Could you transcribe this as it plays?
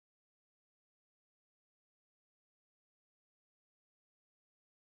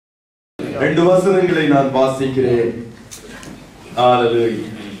ரெண்டு வசனங்களை நான் வாசிக்கிறேன். ஹalleluya.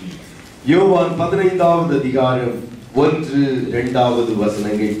 யோவான் 15வது அதிகாரம் 1-2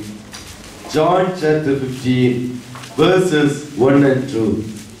 வசனங்கள். John chapter 15 verses 1 and 2.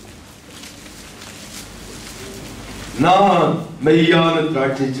 நான் மெய்யான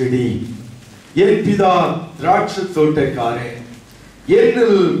திராட்சை செடி, என் பிதா திராட்சை தோட்டக்காரர்.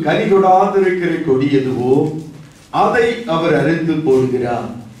 என்னில் கனி கொடாதிருக்கிற கொடி எதுவோ அதை அவர் அறுத்து போடுகிறார்.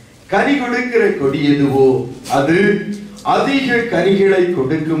 கனி கொடுக்கிற கொடி எதுவோ அது அதிக கனிகளை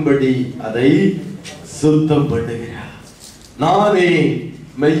கொடுக்கும்படி அதை சுத்தம் பண்ணுகிறார். நானே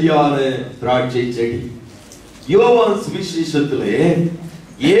மெய்யான திராட்சை செடி. யோவான் சுவிசேஷத்திலே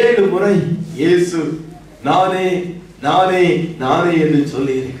 7 முறை இயேசு நானே நானே நானே என்று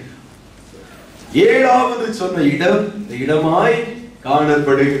சொல்லி இருக்கிறார். 7வது சொன்ன இடம் இந்த இடமாய்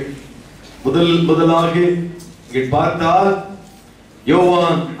காணப்படுகிறது. முதலாக இங்கே பார்த்தால்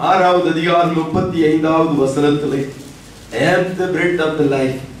யோவான் 6வது அதிகாரம் 35வது வசனத்திலே I am the bread of the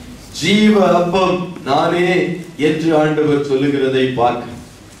life, ஜீவ அப்பம் நானே என்று ஆண்டவர் சொல்லுகிறதை பார்க்க.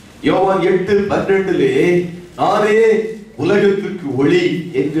 யோவான் 8:12 நானே உலகத்துக்கு ஒளி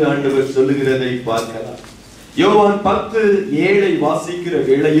என்று ஆண்டவர் சொல்லுகிறதை பார்க்கலாம். யோவான் 10:7 வாசிக்கிற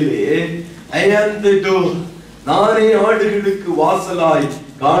வேளையிலே I am the door, நானே ஆடுகளுக்கு வாசலாய்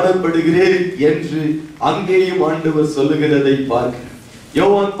காணப்படுகிறேன் என்று அங்கேயும் ஆண்டவர் சொல்லுகிறதை பார்க்க.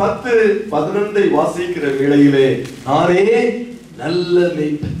 யோவான் 10:11 வாசிக்கிற வேளையிலே நானே நல்ல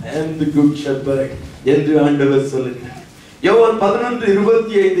மேய்ப்பன், I am the good shepherd என்று ஆண்டவர் சொல்லுகிறார். யோவான்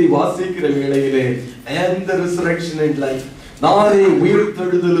 11:25 வாசிக்கிற வேளையிலே I am the resurrection and life, நானே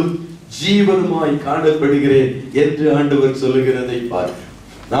உயிர்த்தெழுதலும் ஜீவனுமாய் காணப்படுகிறேன் என்று ஆண்டவர் சொல்லுகிறதை பார்க்க.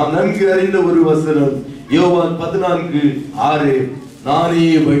 நாம் நன்கு அறிந்த ஒரு வசனம் யோவான் 14:6 நானே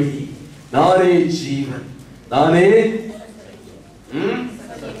வழி, நானே ஜீவன், நானே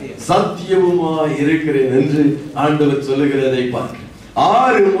சத்தியமுமாய் இருக்கிறேன் என்று ஆண்டவர் சொல்லுகிறதை பார்க்க.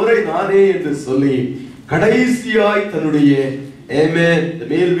 6 முறை நானே என்று சொல்லி கடைசியாய் தன்னுடைய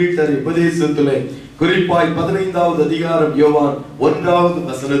மேல் வீட்டர் உபதேசத்திலே குறிப்பாய் 15வது அதிகாரம் யோவான் 1வது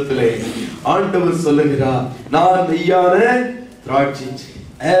வசனத்திலே ஆண்டவர் சொல்லுகிறார், நான் மெய்யான திராட்சை செடி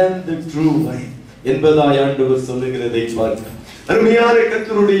and the true vine என்பதாய் ஆண்டவர் சொல்லுகிறதை பார்க்க. அருமையான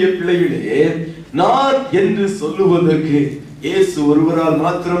கர்த்தருடைய பிள்ளைகளே, நான் என்று சொல்லுவதற்கு இயேசு ஒருவரால்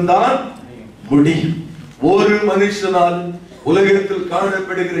மாத்திரம்தான் முடியும். ஒரு மனுஷனால் உலகத்தில்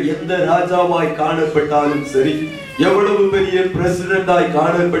காணப்படுகிற எந்த ராஜாவாய் காணப்பட்டாலும் சரி, எவ்வளவு பெரிய பிரசிடென்டாய்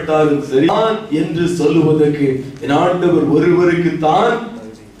காணப்பட்டாலும் சரி, நான் என்று சொல்லுவதற்கு என் ஆண்டவர் ஒருவருக்கு தான்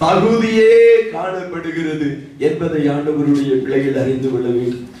தகுதியே காணப்படுகிறது என்பதை ஆண்டவருடைய பிள்ளைகள் அறிந்து கொள்ள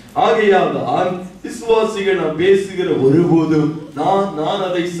வேண்டும். ஆகையால் தான் விசுவாசிகள் நாம் பேசுகிற ஒருபோதும் நான்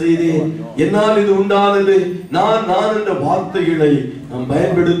அதை செய்தேன், என்னால் இது உண்டானது, நான் என்ற வார்த்தைகளை நாம்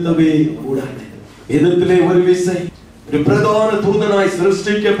பயன்படுத்தவே கூடாது. இதத்திலே ஒரு விசை ஒரு பிரதான தூதனாய்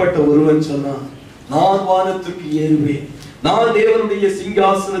சிருஷ்டிக்கப்பட்ட ஒருவன் சொன்னான், நான் வானத்துக்கு ஏறுவேன், நான் தேவனுடைய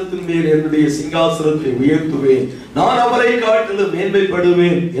சிங்காசனத்தின் மேல் என்னுடைய சிங்காசனத்தை உயர்த்துவேன், நான் அவரை காட்டிலும்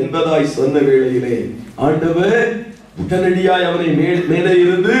மேன்மைப்படுவேன் என்பதாய் சொன்ன வேளையிலே ஆண்டவர் உடனடியாய் அவனை மேலே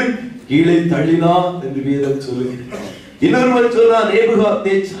இருந்து கீழே தள்ளினான் என்று வேதம் சொல்லுகிறது. இன்னொருவன் சொன்னான்,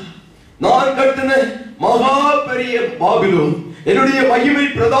 நேபுகாத்நேச்சார், நான் கட்டின மகா பெரிய பாபிலோன் என்னுடைய மகிமை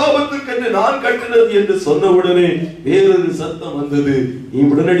பிரதாபத்துக்கு நான் கட்டினது என்று சொன்னவுடனே வேறொரு சத்தம் வந்தது, நீ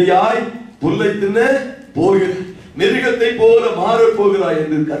உடனடியாய் புல்லை தின்ன போகிறாய், மிருகத்தை போல மாறப் போகிறாய்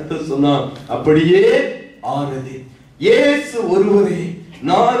என்று கர்த்தர் சொன்னான். அப்படியே ஆனது. இயேசு ஒருவரே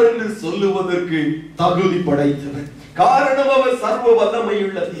நான் என்று சொல்லுவதற்கு தகுதி படைத்தவர். காரணம் அவர் சர்வ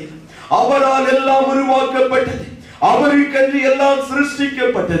வல்லமையுள்ள தேவன், அவரால் எல்லாம் உருவாக்கப்பட்டது, அவருக்கென்று எல்லாம்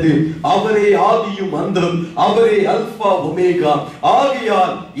சிருஷ்டிக்கப்பட்டது, அவரே ஆதியும் அந்தம், அவரே அல்பா ஒமேகா.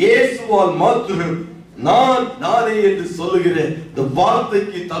 ஆகையால் இயேசுவால் மாத்திரம் நானே என்று சொல்லுகிற இந்த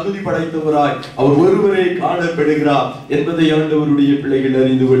வார்த்தைக்கு தகுதி படைத்தவராய் அவர் ஒருவரே காணப்படுகிறார் என்பதை ஆண்டவருடைய பிள்ளைகள்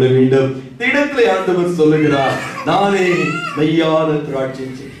அறிந்து கொள்ள வேண்டும். இந்த இடத்திலே ஆண்டவர் சொல்லுகிறார், நானே மெய்யான திராட்சை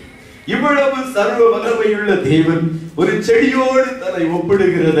செடி. இவ்வளவு சர்வ வல்லமையுள்ள தேவன் ஒரு செடியோடு தன்னை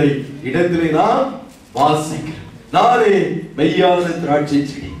ஒப்பிடுகிறதை இடத்திலே நாம் வாசிக்கிறோம். நானே மெய்யான திராட்சை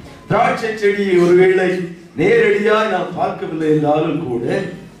செடி. திராட்சை செடியை ஒருவேளை நேரடியாக நாம் பார்க்கவில்லை என்றாலும் கூட,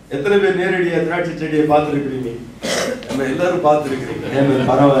 எத்தனை பேர் நேரடியா திராட்சை செடியை பார்த்திருக்கிறீங்க? நம்ம எல்லாரும் பார்த்திருக்கிறீங்க.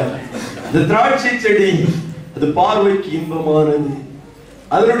 பரவாயில்ல. இந்த திராட்சை செடி அது பார்வைக்கு இன்பமானது,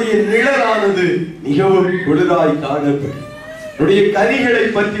 அதனுடைய நிழலானது மிகவும் குளிராய் காணப்படும். அதனுடைய கனிகளை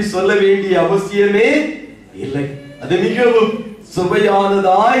பற்றி சொல்ல வேண்டிய அவசியமே இல்லை, அது மிகவும்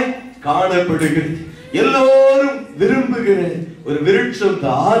சுவையானதாய் காணப்படுகிறது. எல்லோரும் விரும்புகிற ஒரு விருட்சம்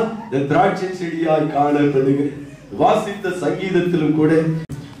தான் இந்த திராட்சை செடியாய் காணப்படுகிறது. வாசித்த சங்கீதத்திலும் கூட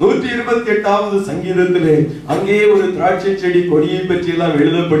 128வது சங்கீதத்திலே அங்கே ஒரு திராட்சை செடி கொடியை பற்றி எல்லாம்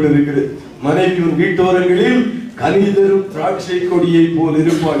எழுதப்பட்டிருக்கிறது. மனைவி உன் வீட்டோரங்களில் கனிதரும் திராட்சை கொடியை போல்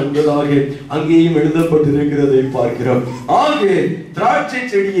இருப்பாள் என்பதாக அங்கேயும் எழுதப்பட்டிருக்கிறதை பார்க்கிறோம். ஆக திராட்சை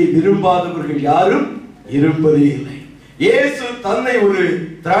செடியை விரும்பாதவர்கள் யாரும் இருப்பதே இல்லை. இயேசு தன்னை ஒரு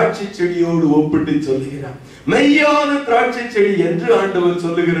திராட்சை செடியோடு ஒப்பிட்டு சொல்லுகிறார். மெய்யான திராட்சை செடி என்று ஆண்டவர்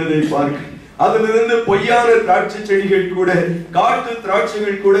சொல்லுகிறதை பார்க்க, அதிலிருந்து பொய்யான திராட்சை செடிகள் கூட, காட்டு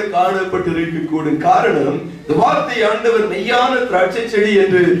திராட்சைகள் கூட காணப்பட்டிருக்க கூடும். காரணம், இந்த வார்த்தை ஆண்டவர் மெய்யான திராட்சை செடி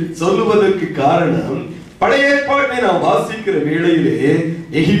என்று சொல்லுவதற்கு காரணம், பழைய ஏற்பாட்டை நாம் வாசிக்கிற வேளையிலே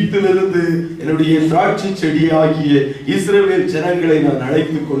எகிப்திலிருந்து என்னுடைய திராட்சை செடியாகிய இஸ்ரவேல் ஜனங்களை நான்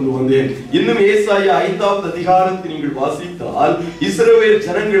அழைத்துக் கொண்டு வந்தேன். இன்னும் ஏசாயா 5வது அதிகாரத்தை நீங்கள் வாசித்தால் இஸ்ரவேல்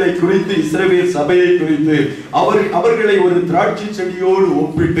ஜனங்களை குறித்து, இஸ்ரவேல் சபையை குறித்து அவர்களை ஒரு திராட்சை செடியோடு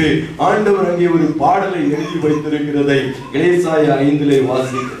ஒப்பிட்டு ஆண்டவர் அங்கே ஒரு பாடலை எழுதி வைத்திருக்கிறதை ஏசாயா 5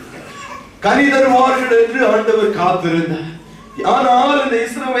 வாசிக்கிறோம். கனி தருவார்கள் என்று ஆண்டவர் காத்திருந்தார். ஆனால் இந்த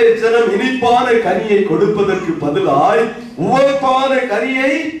இஸ்ரவேல் ஜனம் இனிப்பான கனியை கொடுப்பதற்கு பதிலாய் உவப்பான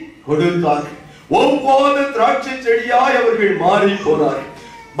கனியை கொடுத்தார்கள். ஒவ்வாத திராட்சை செடியாய் அவர்கள் மாறி போனார்கள்.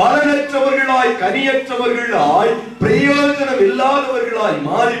 பலனற்றவர்களாய், கனியற்றவர்களாய், பிரயோஜனம் இல்லாதவர்களாய்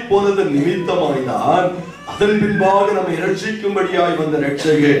மாறி போனதன் நிமித்தமாய்தான் அதன் பின்பாக நம்மை ரட்சிக்கும்படியாய் வந்த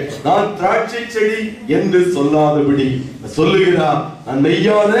ரட்சகர் நான் திராட்சை செடி என்று சொல்லாதபடி சொல்லுகிறார், நான்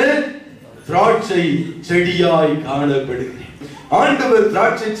மெய்யான திராட்சை செடியாய் காணப்படுகிறேன். ஆண்டவர்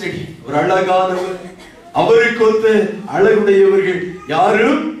திராட்சை செடி, ஒரு அழகானவர், அவருக்கு ஒத்த அழகுடையவர்கள்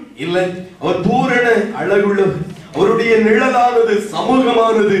யாரும் இல்லை. அவர் பூரண அழகுள்ளவர். அவருடைய நிழலானது,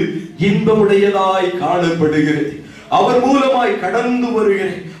 சமூகமானது இன்பமுடையதாய் காணப்படுகிறது. அவர் மூலமாய் கடந்து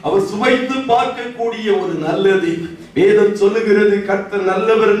வருகிறேன். அவர் சுவைத்து பார்க்கக்கூடிய ஒரு நல்ல தெய்வம். வேதம் சொல்லுகிறது, கர்த்தர்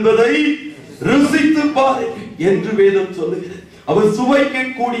நல்லவர் என்பதை ருசித்து பாருங்கள் என்று வேதம் சொல்லுகிறது. அவர்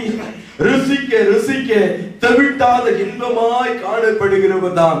சுவைக்கக்கூடிய, ருசிக்க ருசிக்க தவிட்டாத இன்பமாய்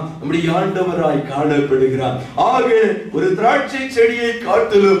காணப்படுகிறவர் தான் நம்முடைய ஆண்டவராய் காணப்படுகிறார். ஆக ஒரு திராட்சை செடியை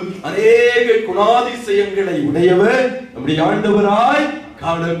காட்டிலும் அநேக குணாதிசயங்களை உடையவர் நம்முடைய ஆண்டவராய்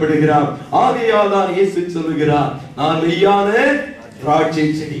காணப்படுகிறார். ஆகையால் தான் இயேசு சொல்லுகிறார், நான் மெய்யான திராட்சை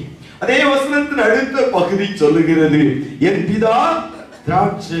செடி. அதே வசனத்தின் அடுத்த பகுதி சொல்லுகிறது, என் பிதா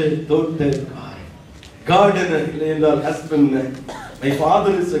திராட்சை தோட்டக்காரர். gardener இல்லை என்றால் husbandman. My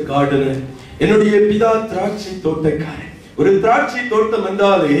father is a gardener. என்னுடைய பிதா திராட்சை தோட்டக்காரர். ஒரு திராட்சை தோட்டம்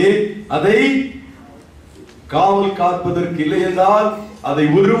என்றாலே அதை காவல் காப்பதற்கு, இல்லை என்றால் அதை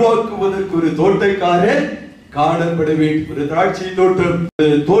உருவாக்குவதற்கு ஒரு தோட்டக்காரர் காணப்பட வேண்டும். ஒரு திராட்சை தோட்டம்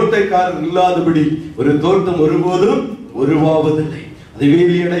தோட்டக்காரர் இல்லாதபடி ஒரு தோட்டம் ஒருபோதும் உருவாவதில்லை. அதை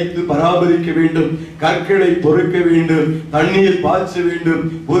வேலி அடைத்து பராமரிக்க வேண்டும், கற்களை பொறுக்க வேண்டும், தண்ணீர் பாய்ச்ச வேண்டும்,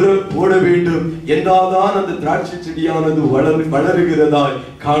 உரம் போட வேண்டும் என்றால்தான் அந்த திராட்சை செடியானது வளருகிறதாய்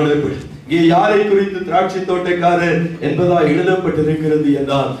காணப்படும். இங்கே யாரை குறித்து திராட்சை தோட்டக்காரர் என்பதால் எழுதப்பட்டிருக்கிறது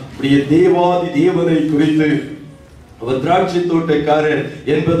என்றால் தேவாதி தேவனை குறித்து அவர் திராட்சை தோட்டக்காரர்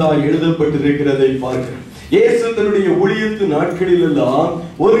என்பதால் எழுதப்பட்டிருக்கிறதை பார்க்கிறோம். இயேசு தன்னுடைய ஊழியத்து நாட்களில் எல்லாம்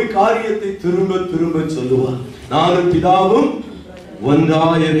ஒரு காரியத்தை திரும்ப திரும்ப சொல்லுவார், நானும் பிதாவும்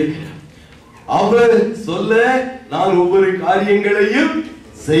ஒன்றாயிருக்கிறார். அவர் சொல்ல நான் ஒவ்வொரு காரியங்களையும்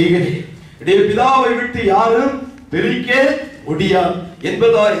செய்கிறேன். பிதாவை விட்டு யாரும் பிரிக்க முடியாது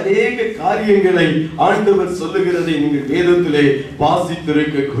என்பதால் அநேக காரியங்களை ஆண்டவர் சொல்லுகிறதை நீங்கள் வேதத்திலே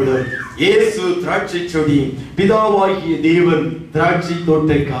வாசித்திருக்க கூட. இயேசு திராட்சை செடி, பிதாவாகிய தேவன் திராட்சை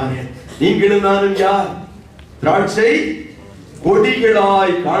தோட்டக்காரர். நீங்களும் நானும் யார்? திராட்சை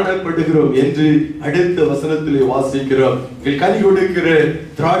கொடிகளாய் காணப்படுகிறோம் என்று அடுத்த வசனத்திலே வாசிக்கிறோம். கனி கொடுக்கிற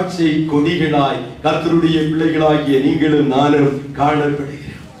திராட்சை கொடிகளாய் கர்த்தருடைய பிள்ளைகளாகிய நீங்களும் நானும் காணப்படுகிறோம்.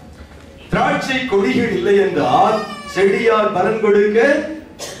 திராட்சை கொடிகள் இல்லை என்றால் செடியால் பலன் கொடுக்க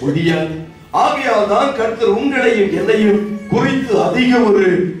முடியாது. ஆகையால் தான் கர்த்தர் உங்களையும் என்னையும் குறித்து அதிக ஒரு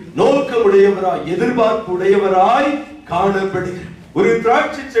நோக்கமுடையவராய், எதிர்பார்ப்பு உடையவராய் காணப்படுகிறார். ஒரு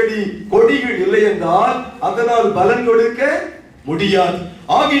திராட்சை செடி கொடிகள் இல்லை என்றால் அதனால் பலன் கொடுக்க முடியாது.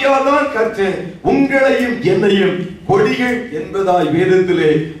 ஆகையால் தான் கர்த்தர் உங்களையும் என்னையும் கொடிகள் என்பதாய்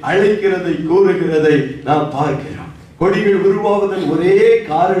வேதத்திலே அழைக்கிறதை, கூறுகிறதை நாம் பார்க்கிறோம். கொடிகள் உருவாவதன் ஒரே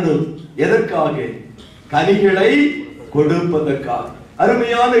காரணம் எதற்காக? கனிகளை கொடுப்பதற்காக.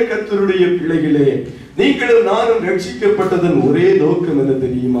 அருமையான கர்த்தருடைய பிள்ளைகளே, நீங்களும் நானும் ரட்சிக்கப்பட்டதன் ஒரே நோக்கம் என்ன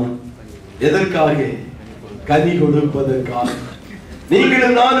தெரியுமா? எதற்காக? கனி கொடுப்பதற்காக.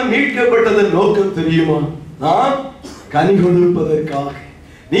 நீங்களும் நானும் மீட்கப்பட்டதன் நோக்கம் தெரியுமா? நாம் கனி கொடுப்பதற்காக.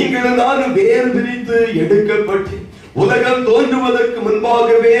 நீங்களும் நானும் வேர் பிரித்து எடுக்கப்பட்டு உலகம் தோன்றுவதற்கு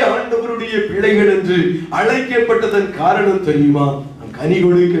முன்பாகவே ஆண்டவருடைய பிள்ளைகள் என்று அழைக்கப்பட்டதன் காரணம் தெரியுமா? நாம் கனி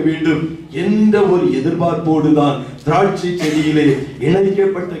கொடுக்க வேண்டும் என்ற ஒரு எதிர்பார்ப்போடுதான் திராட்சை செடியிலே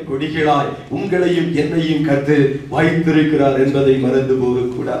இணைக்கப்பட்ட கொடிகளாய் உங்களையும் என்னையும் கர்த்தர் வைத்திருக்கிறார் என்பதை மறந்து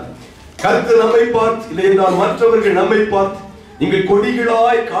போகக்கூடாது. கர்த்தர் நம்மை பார்த்து, இல்லையென்றால் மற்றவர்கள் நம்மை பார்த்து நீங்கள்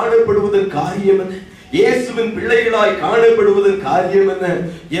கொடிகளாய் காணப்படுவதன் காரியம் என்ன, இயேசுவின் பிள்ளைகளாய் காணப்படுவதன் காரியம் என்ன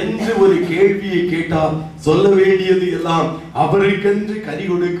என்று ஒரு கேள்வியை கேட்டால் சொல்ல வேண்டியது எல்லாம் அவருக்கென்று கனி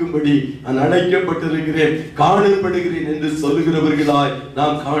கொடுக்கும்படி நான் அழைக்கப்பட்டிருக்கிறேன், காணப்படுகிறேன் என்று சொல்லுகிறவர்களாய்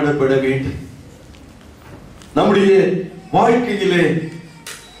நாம் காணப்பட வேண்டும். நம்முடைய வாழ்க்கையிலே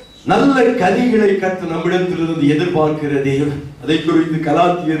நல்ல கனிகளை கர்த்தர் நம்மிடத்திலிருந்து எதிர்பார்க்கிற தேவன். அதை குறித்து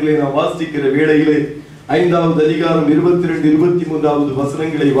கலாத்தியர்களை நாம் வாசிக்கிற வேளையிலே 5வது அதிகாரம் 22, 23வது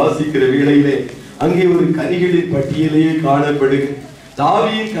வசனங்களை வாசிக்கிற வேளையிலே அங்கே ஒரு கனிகளின் பட்டியலையே காணப்படுகிறது.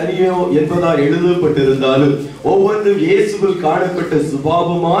 தாவீதின் கனியோ என்பதா எழுதப்பட்டிருந்தாலும் ஒவ்வொன்றும் இயேசுவில் காணப்பட்ட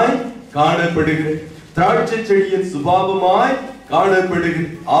சுபாவமாய் காணப்படுகிறது. திராட்சை செடியின் சுபாவமாய் காணப்படுகிறது.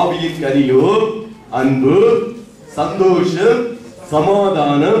 ஆவியின் கனியோ அன்பு, சந்தோஷம்,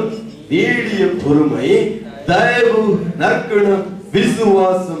 சமாதானம், நீடிய பொறுமை, தயவு, நற்குணம்,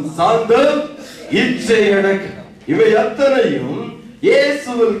 விசுவாசம், சாந்தம், இச்சை அடக்கம், இவை அத்தனையும்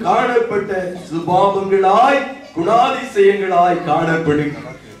இயேசுவில் காணப்பட்ட சுபாவங்களாய் குணாதிசயங்களாய்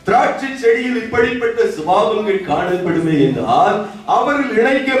காணப்படுகிறது. திராட்சை செடியில் இப்படிப்பட்ட சுபாவங்கள் காணப்படுமே என்றால் அவர்கள்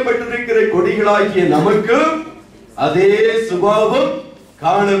இணைக்கப்பட்டிருக்கிற கொடிகளாகிய நமக்கு அதே சுபாவம்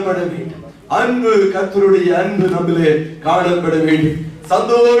காணப்பட வேண்டும். அன்பு, கர்த்தருடைய அன்பு நம்மிலே காணப்பட வேண்டும்.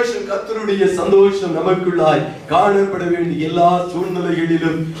 சந்தோஷம், கர்த்தருடைய சந்தோஷம் நமக்குள்ளாய் காணப்பட வேண்டும். எல்லா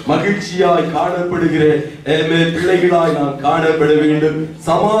சூழ்நிலைகளிலும் மகிழ்ச்சியாய் காணப்படுகிற பிள்ளைகளாய் நாம் காணப்பட வேண்டும்.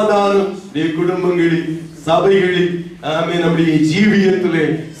 சமாதானம் குடும்பங்களில், சபைகளில், நம்முடைய ஜீவியத்திலே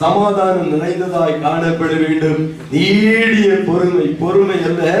சமாதானம் நிறைந்ததாய் காணப்பட வேண்டும். நீடிய பொறுமை, பொறுமை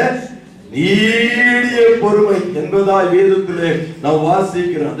அல்ல நீடிய பொறுமை என்பதாய் வேதத்திலே நாம்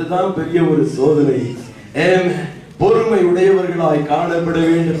வாசிக்கிறோம். அதுதான் பெரிய ஒரு சோதனை. பொறுமை உடையவர்களாய் காணப்பட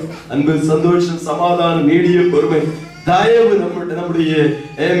வேண்டும். அன்பு, சந்தோஷம், சமாதானம், நீடிய பொறுமை, தயவு, நம்முடைய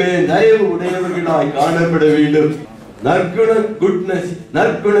தயவு உடையவர்களாய் காணப்பட வேண்டும். நற்குணம், குட்னஸ்,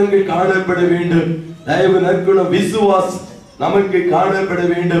 நற்குணங்கள் காணப்பட வேண்டும். தயவு, நற்குணம், விசுவாசம் நமக்கு காணப்பட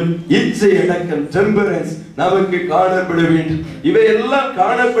வேண்டும். இச்சை அடக்கம், டெம்பரன்ஸ் நமக்கு காணப்பட வேண்டும். இவை எல்லாம்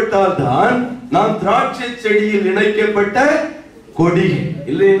காணப்பட்டால் தான் நாம் திராட்சை செடியில் இணைக்கப்பட்ட கொடி.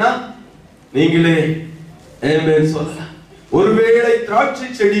 இல்லைன்னா நீங்களே சொல்லலாம். ஒருவேளை திராட்சை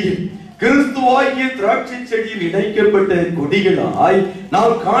செடியில், கிறிஸ்துவாகிய திராட்சை செடியில் இணைக்கப்பட்ட கொடிகளாய்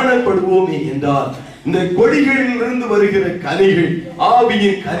நாம் காணப்படுவோமே என்றால் இந்த கொடிகளிலிருந்து வருகிற கனிகள்,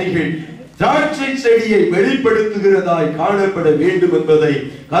 ஆவியின் கனிகள் திராட்சை செடியை வெளிப்படுத்துகிறதாய் காணப்பட வேண்டும் என்பதை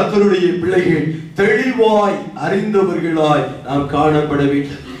கர்த்தருடைய பிள்ளைகள் தெளிவாய் அறிந்தவர்களாய் நாம் காணப்பட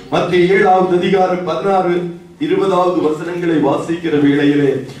வேண்டும். மத்திய 7வது அதிகாரம் 16, 20வது வசனங்களை வாசிக்கிற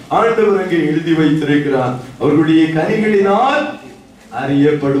வேளையிலே ஆண்டவர் அங்கே எழுதி வைத்திருக்கிறார், அவர்களுடைய கனிகளினால்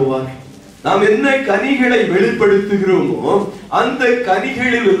அறியப்படுவார். நாம் என்ன கனிகளை வெளிப்படுத்துகிறோமோ அந்த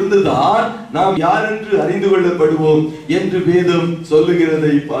கனிகளில் இருந்துதான் நாம் யார் என்று அறிந்து கொள்ளப்படுவோம் என்று வேதம்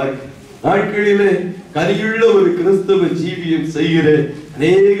சொல்லுகிறதை பார்க்க நாட்களிலே கனியுள்ள ஒரு கிறிஸ்தவ ஜீவியம் செய்கிற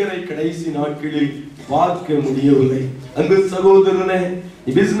அநேகரை கடைசி நாட்களில் பார்க்க முடியவில்லை. அன்பு சகோதரனே,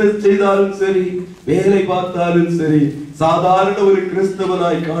 பிசினஸ் செய்தாலும் சரி, வேலை பார்த்தாலும் சரி, சாதாரண ஒரு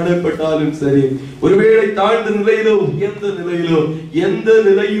கிறிஸ்தவனாய் காணப்பட்டாலும் சரி, ஒருவேளை தாழ்ந்த நிலையிலோ உயர்ந்த நிலையிலோ எந்த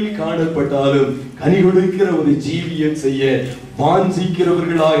நிலையில் காணப்பட்டாலும் கனி கொடுக்கிற ஒரு ஜீவியம் செய்ய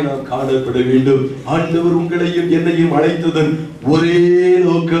வாஞ்சிக்கிறவர்களாய் நாம் காணப்பட வேண்டும். ஆண்டவர் உங்களையும் என்னையும் அழைத்ததன் ஒரே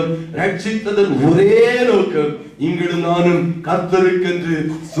நோக்கம், ரட்சித்ததன் ஒரே நோக்கம், நீங்களும் நானும் கர்த்தருக்கென்று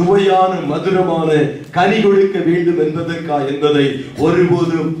சுவையான மதுரமான கனி கொடுக்க வேண்டும் என்பதை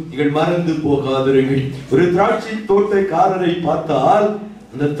ஒருபோதும் நீங்கள் மறந்து போகாதிருங்கள். ஒரு திராட்சை தோட்டக்காரரை பார்த்தால்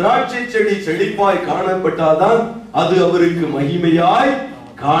அந்த திராட்சை செடி செழிப்பாய் காணப்பட்டாதான் அது அவருக்கு மகிமையாய்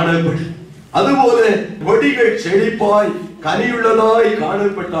காணப்படும். அதுபோல கொடிகள் செழிப்பாய் கனியுள்ளதாய்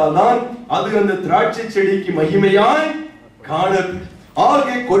காணப்பட்டால்தான் அது அந்த திராட்சை செடிக்கு மகிமையாய் காணப்படும்.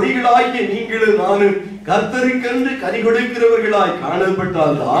 ஆகிய கொடிகளாகிய நீங்களும் நானும் கர்த்தருக்கென்று கனி கொடுக்கிறவர்களாய்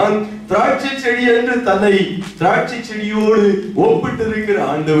காணப்பட்டால்தான் திராட்சை செடி என்று தன்னை திராட்சை செடியோடு ஒப்பிட்டிருக்கிற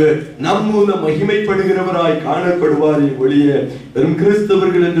ஆண்டவர் நம் மூலம் மகிமைப்படுகிறவராய் காணப்படுவாரே ஒழிய வெறும்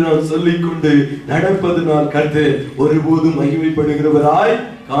கிறிஸ்தவர்கள் என்று நாம் சொல்லிக் கொண்டு நடப்பதனால் கர்த்தர் ஒருபோதும் மகிமைப்படுகிறவராய்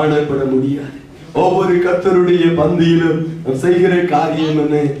காணப்பட முடியாது. ஒவ்வொரு கர்த்தருடைய பந்தியிலும் நாம் செய்கிற காரியம்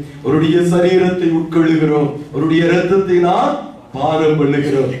என்ன? அவருடைய சரீரத்தை உட்கொள்ளுகிறோம், அவருடைய இரத்தத்தை நாம் பானம்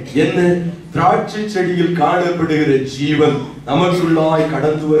பண்ணுகிறோம். என்ன? திராட்சை செடியில் காணப்படுகிற ஜீவன் நமக்குள்ளாய்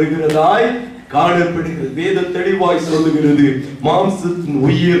கடந்து வருகிறதாய் காணப்படுகிறது. வேதம் தெளிவாய் சொல்லுகிறது, மாம்சத்தின்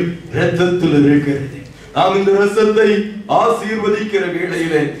உயிர் இரத்தத்தில் இருக்கிறது. நாம் இந்த ரசத்தை ஆசீர்வதிக்கிற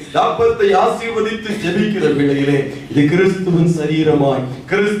வேளையிலே, அப்பத்தை ஆசீர்வதித்து ஜெபிக்கிற வேளையிலே, இது கிறிஸ்துவின் சரீரமாய்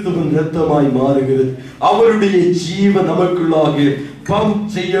கிறிஸ்துவின் இரத்தமாய் மாறுகிறது. அவருடைய ஜீவ நமக்குள்ளாக பம்ப்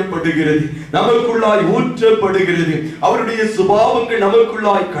செய்யப்படுகிறது, நமக்குள்ளாய் ஊற்றப்படுகிறது. அவருடைய சுபாவங்கள்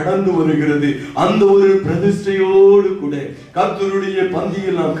நமக்குள்ளாய் கடந்து வருகிறது. அந்த ஒரு பிரதிஷ்டையோடு கூட கர்த்தருடைய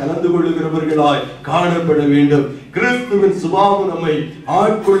பந்தியில் நாம் கலந்து கொள்ளுகிறவர்களாய் காணப்பட வேண்டும். கிறிஸ்துவின் சுபாவம் நம்மை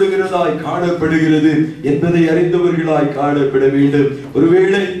ஆட்கொள்ளுகிறதாய் காணப்படுகிறது என்பதை அறிந்தவர்களாய் காணப்பட வேண்டும்.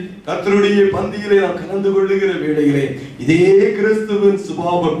 ஒருவேளை கர்த்தருடைய பந்தியிலே நாம் கலந்து கொள்ளுகிற வேளையிலே இதே கிறிஸ்துவின்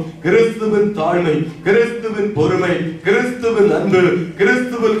சுபாவம், கிறிஸ்துவின் தாழ்மை, கிறிஸ்துவின் பொறுமை, கிறிஸ்துவின் அன்பு,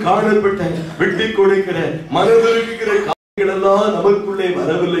 கிறிஸ்துவில் காணப்பட்ட விட்டு கொடுக்கிற மனதிருக்கிற காரியங்கள் எல்லாம் நமக்குள்ளே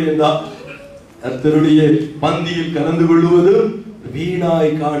வரவில்லை என்றால் கர்த்தருடைய பந்தியில் கலந்து கொள்வதும்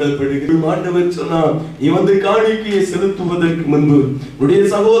வீணாய் காணப்படுகிறது. ஆண்டவர் சொன்னார், நீ வந்து காணிக்கையை செலுத்துவதற்கு முன்பு உன்னுடைய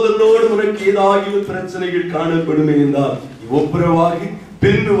சகோதரனோடு உனக்கு ஏதாகிலும் பிரச்சனைகள் காணப்படுமே என்றால் ஒப்புரவாகி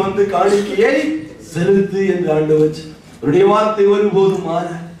பின்பு வந்து காணிக்கையை செலுத்து என்று ஆண்டவர் அவருடைய வார்த்தை ஒருபோதும் மாற.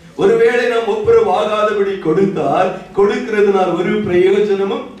 ஒருவேளை நாம் ஒப்புரவாகாதபடி கொடுத்தால் கொடுக்கிறதுனால் ஒரு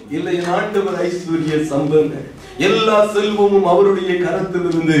பிரயோஜனமும் இல்லை. ஆண்டவர் ஐஸ்வர்ய சம்பந்தம், எல்லா செல்வமும் அவருடைய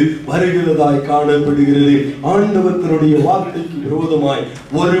கரத்திலிருந்து வருகிறதாய் காணப்படுகிறது. ஆண்டவர் தன்னுடைய வார்த்தைக்கு விரோதமாய்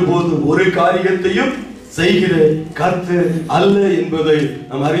ஒருபோதும் ஒரு காரியத்தையும் செய்கிற கர்த்தர் அல்ல என்பதை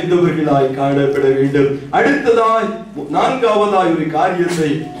நாம் அறிந்தவர்களாய் காணப்பட வேண்டும். அடுத்ததாய் நான்காவதாய் ஒரு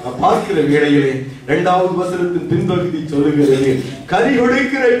காரியத்தை பார்க்கிற வேளையிலே 2வது வசனத்தின் பின்பகுதி சொல்லுகிறது, கனி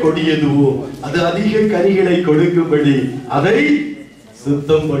கொடுக்கிற கொடி எதுவோ அது அதிக கனிகளை கொடுக்கும்படி அதை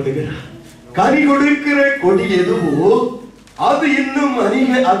சுத்தம் பண்ணுகிறார். கனி கொடுக்கிற கொடி எதுவோ அது இன்னும்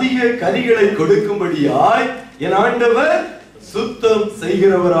அதிக கனிகளை கொடுக்கும்படியாய் என் ஆண்டவர் சுத்தம்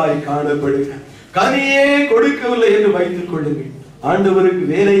செய்கிறவராய் காணப்படுகிறார். கனியே கொடுக்கவில்லை என்று வைத்துக் கொள்ளுங்கள், ஆண்டவருக்கு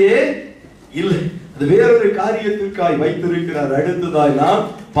வேலையே இல்லை, அது வேறொரு காரியத்திற்காய் வைத்திருக்கிறார். அடுத்ததாய் நாம்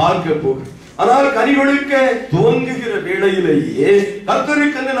பார்க்க போகிறோம். ஆனால் கனி கொடுக்க துவங்குகிற வேளையிலேயே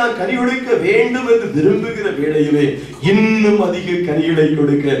கர்த்தருக்கு நான் கனி கொடுக்க வேண்டும் என்று விரும்புகிற வேளையிலே இன்னும் அதிக கனிகளை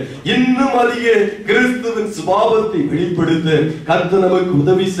கொடுக்க, இன்னும் அதிக கிறிஸ்துவின் சுபாவத்தை வெளிப்படுத்த கர்த்தர் நமக்கு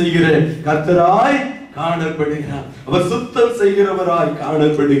உதவி செய்கிற கர்த்தராய் காணப்படுகிறார். அவர் சுத்தம் செய்கிறவராய்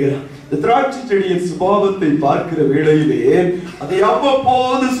காணப்படுகிறார். திராட்சை செடியின் சுபாவத்தை பார்க்கிற வேளையிலே அதை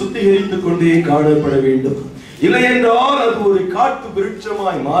அவ்வப்போது சுத்திகரித்துக் கொண்டே காணப்பட வேண்டும். இல்லை என்றால் அது ஒரு காட்டு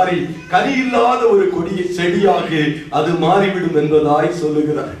விருட்சமாய் மாறி கனி இல்லாத ஒரு கொடிய செடியாக அது மாறிவிடும் என்பதாய்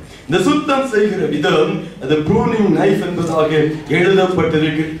சொல்லுகிறார். இந்த சுத்தம் செய்கிற விதம் அது ப்ரூனிங் நைஃப் என்பதாக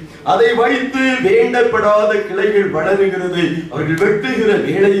எழுதப்பட்டிருக்கிறது. அதை வைத்து வேண்டப்படாத கிளைகள் வளருகிறது. அவர்கள் வெட்டுகிற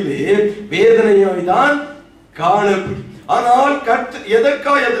வேளையிலே வேதனையாய் தான் காணப்படும். ஆனால்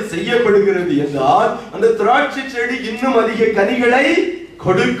எதற்காய் அது செய்யப்படுகிறது என்றால் அந்த திராட்சை செடி இன்னும் அதிக கனிகளை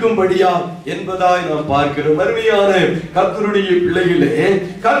கொடுக்கும்படியா என்பதாய் நாம் பார்க்கிறோம். அருமையான கர்த்தருடைய பிள்ளைகளே,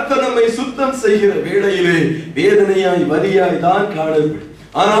 கர்த்தர் நம்மை சுத்தம் செய்கிற வேளையிலே வேதனையாய் வலியாய் தான் காணப்படும்.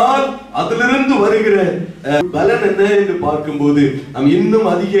 ஆனால் அதிலிருந்து வருகிற பலன் என்ன என்று பார்க்கும்போது நாம் இன்னும்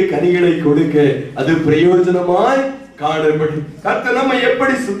அதிக கனிகளை கொடுக்க அது பிரயோஜனமாய் காணப்படும். கர்த்தர் நம்மை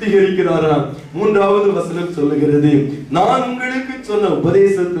எப்படி சுத்திகரிக்கிறாரா? 3வது வசனம் சொல்லுகிறது, நான் உங்களுக்கு சொன்ன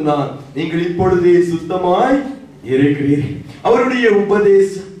உபதேசத்தினால் நீங்கள் இப்பொழுதே சுத்தமாய் இருக்கிறீர்கள். அவருடைய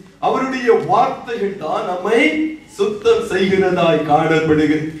உபதேசம், அவருடைய வார்த்தைகள் தான் நம்மை சுத்தம் செய்கிறதாய்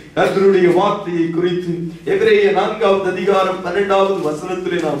காணப்படுகிறது. கர்த்தருடைய வார்த்தையை குறித்து எபிரேய 4வது அதிகாரம் 12வது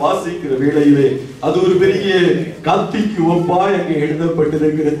வசனத்திலே நாம் வாசிக்கிற வேளையிலே அது ஒரு பெரிய கத்திக்கு ஒப்பாய் அங்கே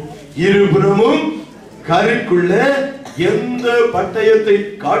எழுதப்பட்டிருக்கிறது. இருபுறமும் கருக்குள்ள எந்த பட்டயத்தை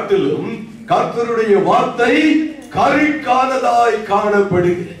காட்டிலும் கர்த்தருடைய வார்த்தை கருக்கானதாய்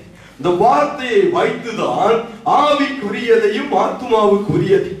காணப்படுகிறது. இந்த வார்த்தையை வைத்துதான் ஆவிக்குரியதையும்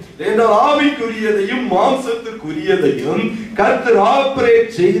ஆத்துமாவுக்குரியதையும், ஆவிக்குரியதையும் மாம்சத்திற்குரியதையும் கர்த்தர்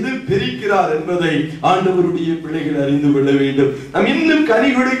ஆபரேட் செய்து பிரிக்கிறார் என்பதை ஆண்டவருடைய பிள்ளைகள் அறிந்து கொள்ள வேண்டும். நாம் இன்னும் கனி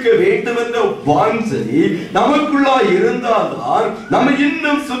கொடுக்க வேண்டும் என்ற வாஞ்சை நமக்குள்ளா இருந்தால்தான் நம்ம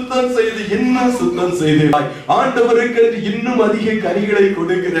இன்னும் சுத்தம் செய்து ஆண்டவருக்கு இன்னும் அதிக கனிகளை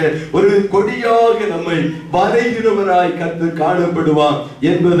கொடுக்கிற ஒரு கொடியாக நம்மை வரைகிறவராய் கர்த்தர் காணப்படுவார்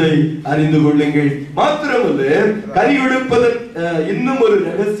என்பதை அறிந்து கொள்ளுங்கள். மாத்திரமல்ல, கனி கொடுப்பதன் இன்னும் ஒரு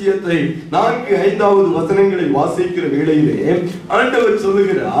ரகசியத்தை 4-5வது வசனங்களை வாசிக்கிற வேளையிலே ஆண்டவர்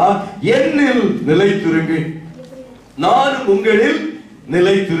சொல்லுகிறார், என்னில் நிலைத்திருங்கள், நானும் உங்களில்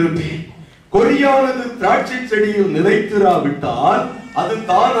நிலைத்திருப்பேன். கொடியானது திராட்சை செடியில் நிலைத்திராவிட்டால் அது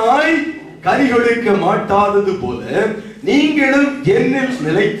தானாய் கனி கொடுக்க மாட்டாதது போல நீங்களும் என்னில்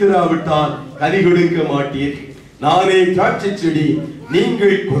நிலைத்திராவிட்டால் கனி கொடுக்க மாட்டீர்கள். நானே திராட்சை செடி,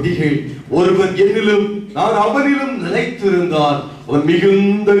 நீங்கள் கொடிகள். ஒருவன் என்னிலும் நான் அவனிலும் நிலைத்திருந்தால் அவன்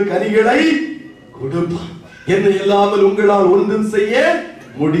மிகுந்த கனிகளை கொடுப்பான். என்னை இல்லாமல் உங்களால் ஒன்றும் செய்ய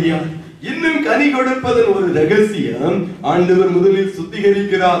முடியாது. இன்னும் கனி கொடுப்பதன் ஒரு ரகசியம் ஆண்டவர் முதலில்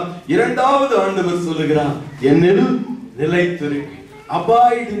சுத்திகரிக்கிறார். இரண்டாவது ஆண்டவர் சொல்லுகிறார், என்னில் நிலைத்திருங்க.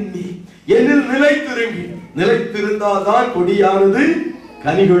 Abide in me. என்னில் நிலைத்திருங்க. நிலைத்திருந்தால்தான் கொடியானது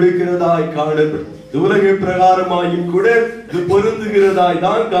கனி கொடுக்கிறதாய் காணப்படும். உலக பிரகாரமாயும் கூட இது பொருந்துகிறதாய்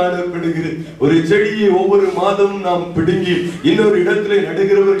தான் காணப்படுகிறது. ஒரு செடியை ஒவ்வொரு மாதமும் நாம் பிடுங்கி இன்னொரு இடத்திலே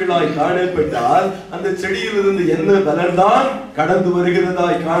நடுகிறவர்களாய் காணப்பட்டால் அந்த செடியிலிருந்து என்ன பலன் தான் கடந்து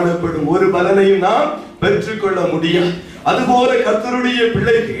வருகிறதாய் காணப்படும். ஒரு பலனையும் நாம் பெற்றுக்கொள்ள முடியாது. அதுபோல கர்த்தருடைய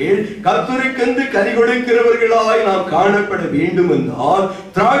பிள்ளைகள் கர்த்தருக்கென்று கனி கொடுக்கிறவர்களாய் நாம் காணப்பட வேண்டும் என்றால்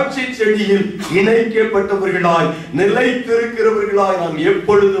திராட்சை செடியில் இணைக்கப்பட்டவர்களாய் நிலைத்திருக்கிறவர்களாய் நாம்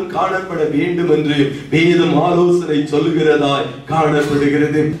எப்பொழுதும் காணப்பட வேண்டும் என்று வேதம் ஆலோசனை சொல்லுகிறதாய்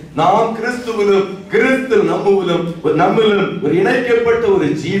காணப்படுகிறது. நாம் கிறிஸ்துவிலும் கிறிஸ்து நம்மிலும் ஒரு இணைக்கப்பட்ட ஒரு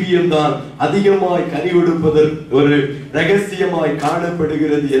ஜீவியம் தான் அதிகமாய் கனி கொடுப்பதற்கு ஒரு ரகசியமாய்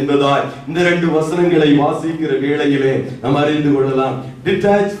காணப்படுகிறது என்பதாய் இந்த 2 வசனங்களை வாசிக்கிற வேளையிலே நாம் அறிந்து கொள்ளலாம்.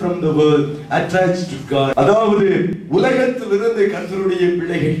 Detached from the world, attached to God. அதாவது உலகத்திலிருந்து கர்த்தருடைய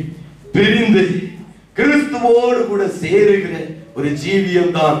பிள்ளைகள் பிரிந்து கிறிஸ்துவோடு கூட சேருகிற ஒரு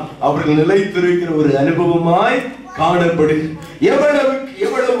ஜீவியம் தான் அவர்கள் நிலைத்திருக்கிற ஒரு அனுபவமாய் காணப்படுகிறது.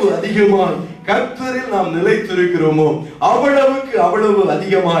 எவ்வளவு அதிகமாய் கர்த்தரில் நாம் நிலைத்திருக்கிறோமோ அவ்வளவு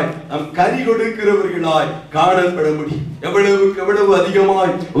அதிகமாய் நாம் கனி கொடுக்கிறவர்களாய் காணப்பட முடியும். எவ்வளவு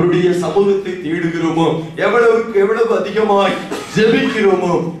அதிகமாய் அவருடைய சமூகத்தை தேடுகிறோமோ, எவ்வளவு அதிகமாய்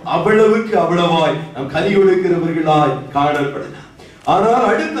ஜெபிக்கிறோமோ அவ்வளவாய் நாம் கனி கொடுக்கிறவர்களாய் காணப்படலாம். ஆனால்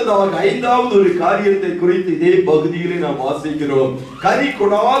அடுத்ததாக 5வது ஒரு காரியத்தை குறித்து இதே பகுதியிலே நாம் வாசிக்கிறோம். கனி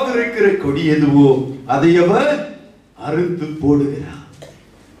கொடாதிருக்கிற கொடி எதுவோ அதை அவர் அறுத்து போடுகிறார்.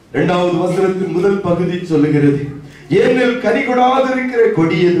 2வது வசனத்தின் முதல் பகுதி சொல்லுகிறது, ஏனெனில் கனி கொடாதிருக்கிற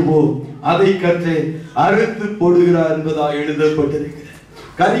கொடி எதுவோ அதை கர்த்தர் அறுத்து போடுகிறார் என்பதாக எழுதப்பட்டிருக்கிறது.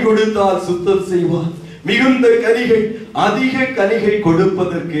 கனி கொடுத்தால் சுத்தம் செய்வார். மிகுந்த கனிகள், அதிக கனிகை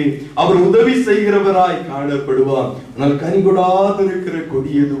கொடுப்பதற்கு அவர் உதவி செய்கிறவராய் காணப்படுவார். ஆனால் கனி கொடாதிருக்கிற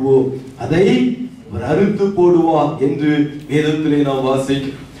கொடி எதுவோ அதை அவர் அறுத்து போடுவார் என்று வேதத்திலே நாம்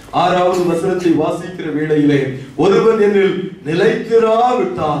வாசிக்கிறோம். 6வது வசனத்தை வாசிக்கிற வேளையிலே, ஒருவன் என்னில்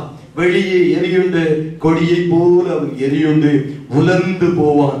நிலைத்திராவிட்டால் வெளியே எரியுண்ட கொடியை போல அவன் எரியுண்டு உலர்ந்து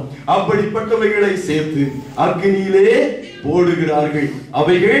போவான். அப்படிப்பட்டவைகளை சேர்த்து அக்னியிலே போடுகிறார்கள்,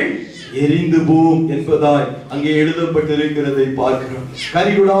 அவைகள் எரிந்து போம் என்பதாய் அங்கே எழுதப்பட்டிருக்கிறதை பார்க்கிறோம்.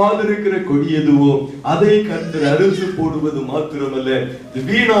 கனி கொடாதிருக்கிற கொடி எதுவோ அதை கர்த்தர் அறுத்து போடுவது மாத்திரமல்ல,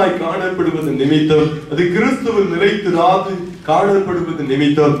 வீணாய் காணப்படுவது நிமித்தம், அது கிறிஸ்துவில் நிலைத்திராது காணப்படுவது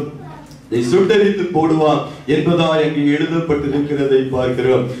நிமித்தம் சுட்டரித்து போடுவான் என்பதாய் அங்கே எழுதப்பட்டிருக்கிறதை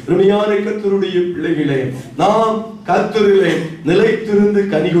பார்க்கிறோம். உண்மையான கர்த்தருடைய பிள்ளைகளே, நாம் கர்த்தரிலே நிலைத்திருந்து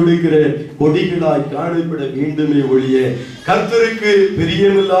கனி கொடுக்கிற கொடிகளாய் காணப்பட வேண்டுமே ஒழிய கர்த்தருக்கு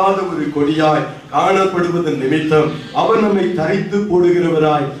பிரியமில்லாத ஒரு கொடியாய் காணப்படுவதன் நிமித்தம் அவர் நம்மை தரித்து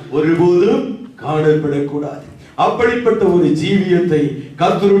போடுகிறவராய் ஒருபோதும் காணப்படக்கூடாது. அப்படிப்பட்ட ஒரு ஜீவியத்தை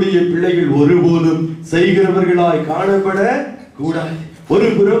கர்த்தருடைய பிள்ளைகள் ஒருபோதும் செய்கிறவர்களாய் காணப்பட கூடாது. ஒரு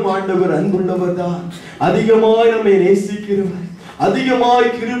புறம் ஆண்டவர் அன்புள்ளவர் தான், அதிகமாய் நம்மை நேசிக்கிறவர், அதிகமாய்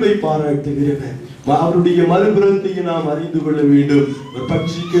கிருபை பாராட்டுகிறவர். அவருடைய மறுபுறத்தையும் நாம் அறிந்து கொள்ள வேண்டும். அவர்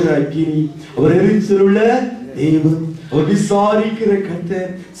பட்சிக்கிற அக்கினி, அவர் எரிச்சலுள்ள தேவன், அவர் விசாரிக்கிற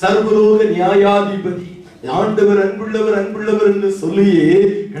கர்த்தர், சர்வலோக நியாயாதிபதி. ஆண்டவர் அன்புள்ளவர் என்று சொல்லியே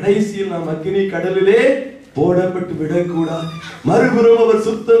கடைசியில் நாம் அக்கினி கடலிலே போடப்பட்டு விடக்கூடாது. மறுபுறம் அவர்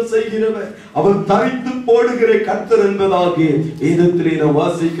சுத்தம் செய்கிறவர், அவர் தரித்து போடுகிற கர்த்தர் என்பதாக வேதத்திலே நாம்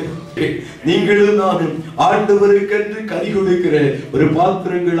வாசிக்கிறோம். நீங்களும் நானும் ஆண்டவருக்கென்று கனி கொடுக்கிற ஒரு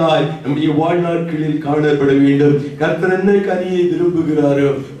பாத்திரங்களாய் நம்முடைய வாழ்நாட்களில் காணப்பட வேண்டும். கர்த்தர் என்ன கனியை விரும்புகிறாரோ,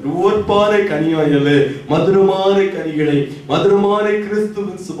 உவர்ப்பான கனியாய் அல்ல, மதுரமான கனிகளை, மதுரமான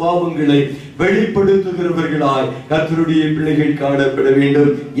கிறிஸ்துவின் சுபாவங்களை வெளிப்படுத்துகிறவர்களாய் கர்த்தருடைய பிள்ளைகள் காணப்பட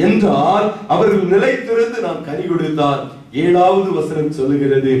வேண்டும் என்றால் அவர்கள் நிலைத்திருந்து நாம் கனி கொடுத்தால் 7வது வசனம்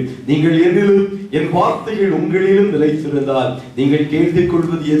சொல்லுகிறது, நீங்கள் என்னிலும் என் வார்த்தைகள் உங்களிலும் நிலைத்திருந்தால் நீங்கள்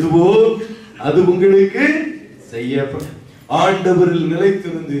கேட்டுக்கொள்வது எதுவோ அது உங்களுக்கு செய்யப்படும். ஆண்டவரில்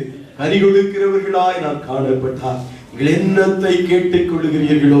நிலைத்திருந்து கனி கொடுக்கிறவர்களாய் நாம் காணப்பட்டால் நீங்கள் என்னத்தை கேட்டுக்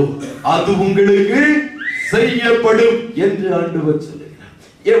கொள்கிறீர்களோ அது உங்களுக்கு செய்யப்படும் என்று ஆண்டவர் சொல்லுகிறார்.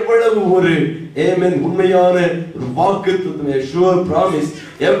 எவ்வளவு ஒரு உண்மையான ஒரு வாக்குத்தத்தம், sure promise,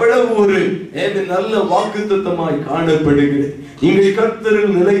 எவ்வளவு ஒரு நல்ல வாக்குத்தத்தமாய் காணப்படுகிறது. நீங்கள்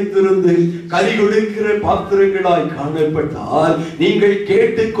கர்த்தரில் நிலைத்திருந்து கனி கொடுக்கிற பாத்திரங்களாய் காணப்பட்டால் நீங்கள்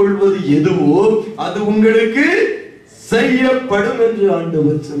கேட்டுக்கொள்வது எதுவோ அது உங்களுக்கு செய்யப்படும் என்று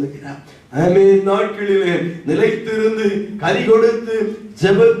ஆண்டவர் சொல்லுகிறார். ஆமென். நாட்களிலே நிலைத்திருந்து கனி கொடுத்து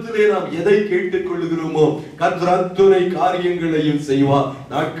ஜெபத்திலே நாம் எதை கேட்டுக் கொள்கிறோமோ கர்த்தர் அத்துணை காரியங்களையும் செய்வார்.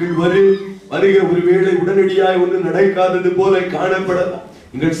 நாட்கள் வருக ஒருவேளை உடனடியாய் ஒன்று நடக்காதது போல காணப்படலாம்.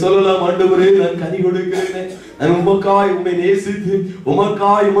 நீங்கள் சொல்லலாம், ஆண்டவரே நான் கனி கொடுக்கிறேன், நான் உமக்காய் உம்மை நேசித்து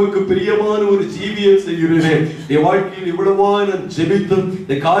உமக்காய் உமக்கு பிரியமான ஒரு ஜீவியம் செய்கிறேன், என் வாழ்க்கையில் இவ்வளவா நான் ஜெபித்தும்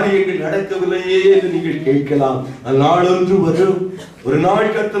இந்த காரியங்கள் நடக்கவில்லையே என்று நீங்கள் கேட்கலாம். நாளொன்று வரும், ஒரு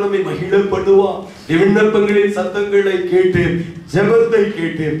நாள் கர்த்தர் நம்மை மகிழ பண்ணுவார். விண்ணப்பங்களின் சத்தங்களை கேட்டு ஜெபத்தை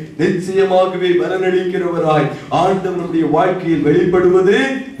கேட்டு நிச்சயமாகவே பலனளிக்கிறவராய் ஆண்டவருடைய வாழ்க்கையில் வெளிப்படுவது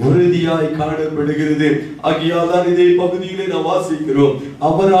உறுதியாய் காணப்படுகிறது. ஆகையால் தான் இதே பகுதியிலே நாம் வாசிக்கிறோம்,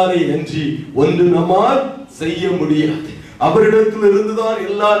 அவராலே அன்றி ஒன்று நம்மால் செய்ய முடியாது. அவரிடத்தில் இருந்துதான்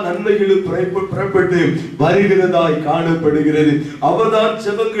எல்லா நன்மைகளும் புறப்பட்டு வருகிறதாய் காணப்படுகிறது. அவர்தான்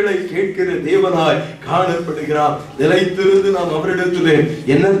ஜெபங்களை கேட்கிற தேவனாய் காணப்படுகிறார். நிலைத்திருந்து நாம் அவரிடத்திலே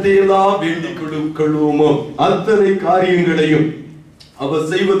என்னத்தையெல்லாம் வேண்டிக் கொள்வோமோ அத்தனை காரியங்களையும் அவர்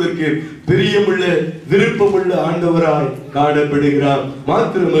செய்வதற்கு பிரியமுள்ள விருப்பமுள்ள ஆண்டவராய் காணப்படுகிறார்.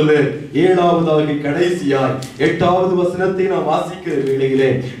 மாத்திரமல்ல, ஏழாவதாக கடைசியாய் 8வது வசனத்தை நாம் வாசிக்கிற வேளையிலே,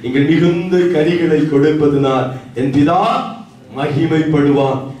 நீங்கள் மிகுந்த கனிகளை கொடுப்பதனால் என் பிதா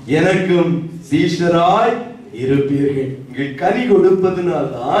மகிமைப்படுவார், எனக்கும் சீஷராய் இருப்பீர்கள். நீங்கள் கனி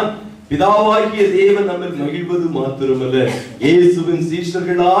கொடுப்பதனால் தான் பிதாவாகிய தேவன் நம்மை மகிழ்வது மாத்திரமல்ல, இயேசுவின்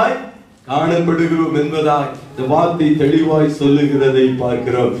சீஷர்களாய் காணப்படுகிறோம் என்பதாய் இந்த வார்த்தை தெளிவாய் சொல்லுகிறதை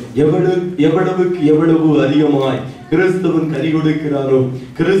பார்க்கிறோம். எவ்வளவுக்கு எவ்வளவு அதிகமாய் கிறிஸ்துவன் கனி கொடுக்கிறாரோ,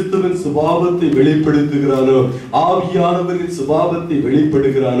 கிறிஸ்துவின் சுபாவத்தை வெளிப்படுத்துகிறாரோ, ஆவியானவரின் சுபாவத்தை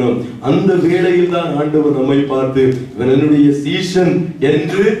வெளிப்படுகிறாரோ, அந்த வேளையில் தான் ஆண்டவர் நம்மை பார்த்து இவன் என்னுடைய சீஷன்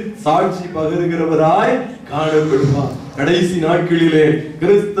என்று சாட்சி பகருகிறவராய் காணப்படுவார். கடைசி நாட்களிலே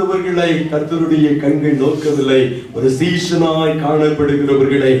கிறிஸ்தவர்களை கர்த்தருடைய கண்கள் நோக்கவில்லை, ஒரு சீஷனாய்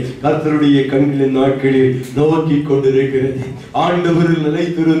காணப்படுகிறவர்களை கர்த்தருடைய கண்களின் நாட்களில் நோக்கி கொண்டிருக்கிறது. ஆண்டவரில்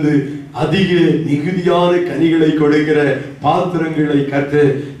நிலைத்திருந்து அதிக மிகுதியான கனிகளை கொடுக்கிற பாத்திரங்களை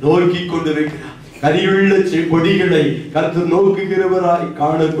கர்த்தர் நோக்கி கொண்டிருக்கிறார். கனியுள்ள கொடிகளை கர்த்தர் நோக்குகிறவராய்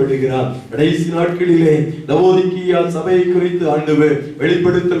காணப்படுகிறார். கடைசி நாட்களிலே லவோதிக்கியா சபையை குறித்து ஆண்டவர்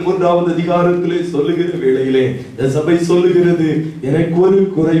வெளிப்படுத்தல் 3வது அதிகாரத்திலே சொல்லுகிற வேளையிலே இந்த சபை சொல்லுகிறது, எனக்கு ஒரு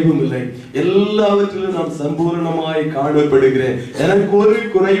குறைவும் இல்லை, எல்லாவற்றிலும் நான் சம்பூர்ணமாய் காணப்படுகிறேன், எனக்கு ஒரு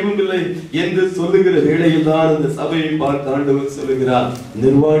குறைவும் இல்லை என்று சொல்லுகிற வேளையில் தான் அந்த சபையை பார்த்து ஆண்டவர் சொல்லுகிறார்,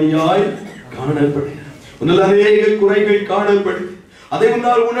 நிர்வாணியாய் காணப்படுகிறார், உன்னால் அநேக குறைகள் காணப்படுகிறது, அதை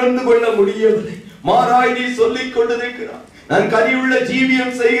உன்னால் உணர்ந்து கொள்ள முடியவில்லை, மாறாய் நீ சொல்லிக் கொண்டிருக்கிறார், நான் கனியுள்ள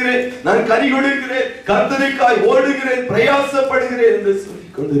ஜீவியம் செய்கிறேன், நான் கனி கொடுக்கிறேன், கர்த்தருக்காய் ஓடுகிறேன், பிரயாசப்படுகிறேன் என்று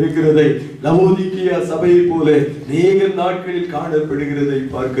சொல்லிக் கொண்டிருக்கிறதை லவோதிக்கியா சபையை போல அநேக நாட்களில் காணப்படுகிறதை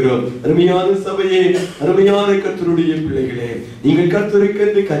பார்க்கிறோம். அருமையான சபையே, அருமையான கர்த்தருடைய பிள்ளைகளே, நீங்கள்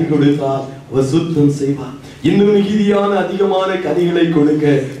கர்த்தருக்கு கனி கொடுத்தால் அவர் சுத்தம் செய்வார், இன்னும் மிகுதியான அதிகமான கனிகளை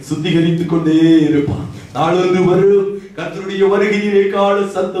கொடுக்க சுத்திகரித்துக் கொண்டே இருப்பார். நாளொன்று வரும், கர்த்தருடைய வருகையிலே கால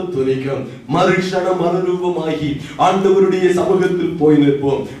சத்தம் துணிக்கும், மறுஷணம் மறுரூபமாகி ஆண்டவருடைய சமூகத்தில் போய்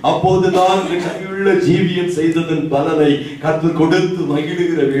நிற்போம். அப்போது நான் கனியுள்ள ஜீவியம் செய்ததன் பலனை கர்த்தர் கொடுத்து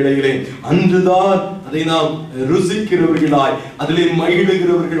மகிழுகிற வேளையிலே அன்றுதான் அதை நாம் ருசிக்கிறவர்களாய் அதிலே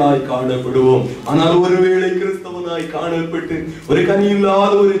மகிழுகிறவர்களாய் காணப்படுவோம். ஆனால் ஒருவேளை கிறிஸ்தவனாய் காணப்பட்டு ஒரு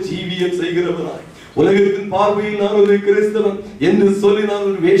கனியில்லாத ஒரு ஜீவியம் செய்கிறவனாய், உலகத்தின் பார்வையில் நான் ஒரு கிறிஸ்தவன் என்று சொல்லி நான்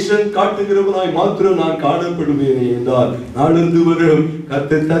ஒரு வேஷம் காட்டுகிறவனாய் மாத்திரம் நான் காணப்படுவேனே என்றால் நாளொன்று வரும்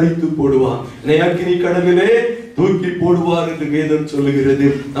கர்த்தர் தரித்து போடுவார், என்னை அக்கினி கடலிலே தூக்கி போடுவார் என்று வேதம் சொல்லுகிறது.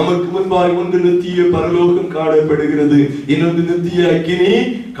 நமக்கு முன்பாய் ஒன்று நித்திய பரலோகம் காணப்படுகிறது, இன்னொன்று நித்திய அக்கினி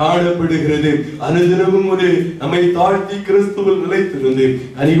காணப்படுகிறது. அனுதினமும் ஒரு நம்மை தாழ்த்தி கிறிஸ்துவில் நிலைத்திருந்து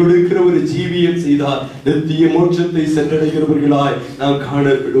கனி கொடுக்கிற ஒரு ஜீவியம் செய்தால் நித்திய மோட்சத்தை சென்றடைகிறவர்களாய் நாம்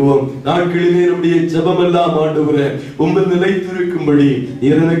காணப்படுவோம். நாட்களிலே நம்முடைய ஜெபம் எல்லாம் ஆண்டவரே உம்மில் நிலைத்திருக்கும்படி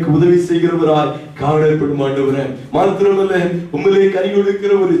நீர் எனக்கு உதவி செய்கிறவராய் காணப்படும் ஆண்டவரே. மாத்திரமல்ல, உம்மிலே கனி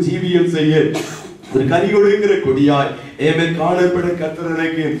கொடுக்கிற ஒரு ஜீவியம் செய்ய ஒரு கனி கொடுக்கிற கொடியாய் காணப்பட கர்த்தர்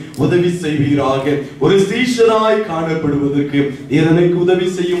எனக்கு உதவி செய்வீராக. ஒரு சீஷனாய் காணப்படுவதற்கு எனக்கு உதவி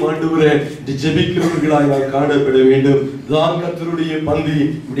செய்யும் ஆண்டவரே, ஜெபிக்கிறவர்களாய் நான் காணப்பட வேண்டும். தான் கர்த்தருடைய பந்தி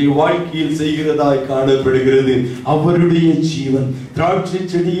உடைய வாழ்க்கையில் செய்கிறதாய் காணப்படுகிறது. அவருடைய ஜீவன், திராட்சை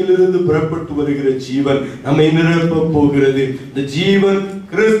செடியிலிருந்து புறப்பட்டு வருகிற ஜீவன் நம்மை நிரப்ப போகிறது. இந்த ஜீவன்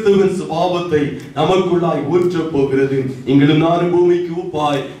கிறிஸ்துவின் சுபாவத்தை நமக்குள்ளாய் ஊற்ற போகிறது. நீங்களும் நானும் பூமிக்கு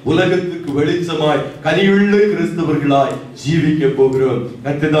உப்பாய், உலகத்துக்கு வெளிச்சமாய், கனியுள்ள கிறிஸ்தவர்களாய் ஜீவிக்க போகிறோம்.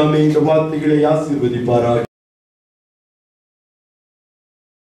 கர்த்தர் தாமே இந்த வார்த்தைகளை ஆசீர்வதிப்பாராக.